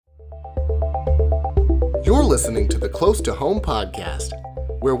listening to the Close to Home podcast,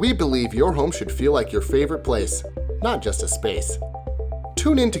 where we believe your home should feel like your favorite place, not just a space.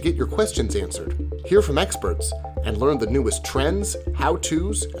 Tune in to get your questions answered, hear from experts, and learn the newest trends,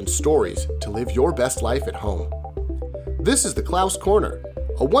 how-tos, and stories to live your best life at home. This is the Klaus Corner,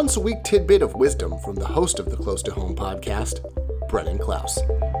 a once-a-week tidbit of wisdom from the host of the Close to Home podcast, Brennan Klaus.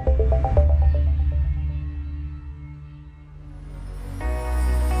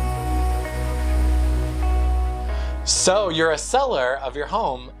 So you're a seller of your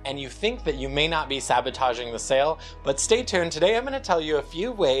home and you think that you may not be sabotaging the sale, but stay tuned. Today I'm going to tell you a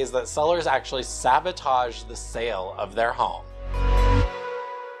few ways that sellers actually sabotage the sale of their home.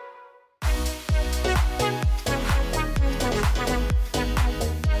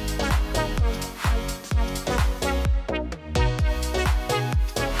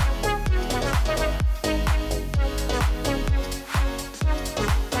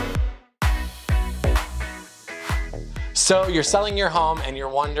 So you're selling your home and you're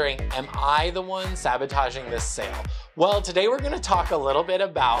wondering, am I the one sabotaging this sale? Well, today we're going to talk a little bit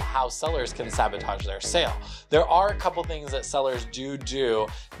about how sellers can sabotage their sale. There are a couple things that sellers do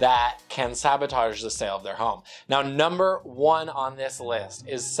that can sabotage the sale of their home. Now, number one on this list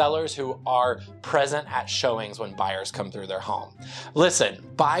is sellers who are present at showings when buyers come through their home. Listen,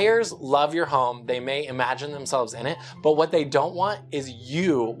 buyers love your home. They may imagine themselves in it, but what they don't want is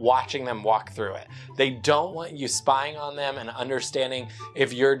you watching them walk through it. They don't want you spying on them and understanding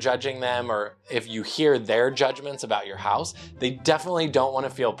if you're judging them or if you hear their judgments about your house. They definitely don't want to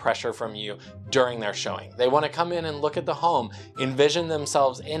feel pressure from you during their showing. They want to come in and look at the home, envision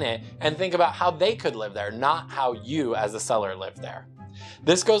themselves in it, and think about how they could live there, not how you as the seller live there.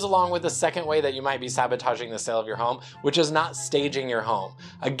 This goes along with the second way that you might be sabotaging the sale of your home, which is not staging your home.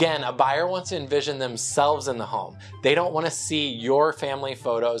 Again, a buyer wants to envision themselves in the home. They don't want to see your family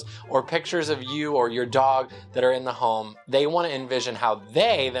photos or pictures of you or your dog that are in the home. They want to envision how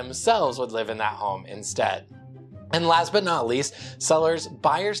they themselves would live in that home instead. And last but not least,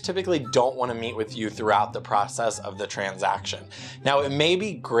 buyers typically don't want to meet with you throughout the process of the transaction. Now, it may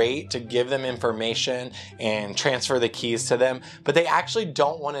be great to give them information and transfer the keys to them, but they actually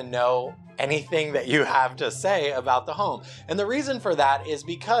don't want to know anything that you have to say about the home. And the reason for that is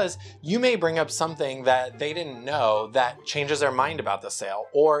because you may bring up something that they didn't know that changes their mind about the sale.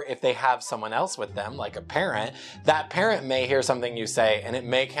 Or if they have someone else with them, like a parent, that parent may hear something you say and it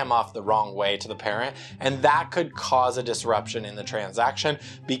may come off the wrong way to the parent. And that could cause a disruption in the transaction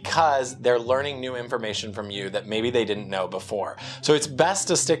because they're learning new information from you that maybe they didn't know before. So it's best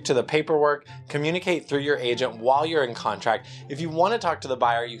to stick to the paperwork, communicate through your agent while you're in contract. If you want to talk to the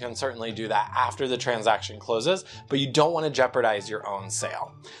buyer, you can certainly do that after the transaction closes, but you don't want to jeopardize your own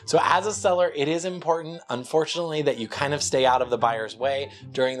sale. So as a seller, it is important, unfortunately, that you kind of stay out of the buyer's way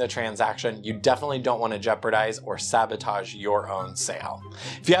during the transaction. You definitely don't want to jeopardize or sabotage your own sale.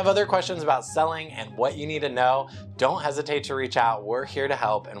 If you have other questions about selling and what you need to know, don't hesitate to reach out. We're here to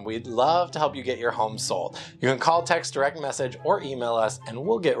help, and we'd love to help you get your home sold. You can call, text, direct message, or email us, and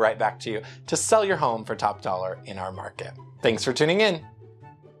we'll get right back to you to sell your home for top dollar in our market. Thanks for tuning in.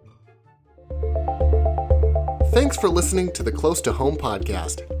 Thanks for listening to the Close to Home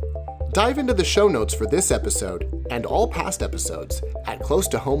podcast. Dive into the show notes for this episode and all past episodes at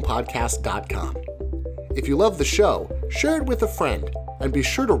closetohomepodcast.com. If you love the show, share it with a friend and be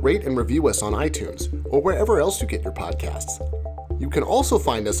sure to rate and review us on iTunes or wherever else you get your podcasts. You can also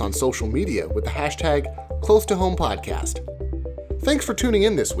find us on social media with the hashtag #ClosetoHomePodcast. Thanks for tuning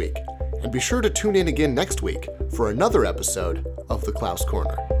in this week, and be sure to tune in again next week for another episode of the Klaus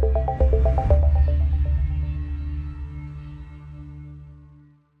Corner.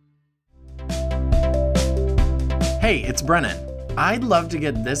 Hey, it's Brennan. I'd love to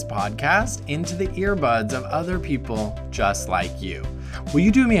get this podcast into the earbuds of other people just like you. Will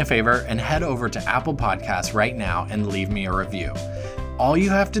you do me a favor and head over to Apple Podcasts right now and leave me a review? All you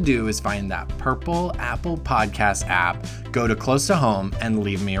have to do is find that purple Apple Podcast app, go to Close to Home, and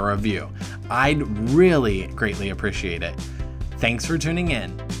leave me a review. I'd really greatly appreciate it. Thanks for tuning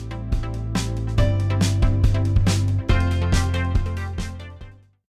in.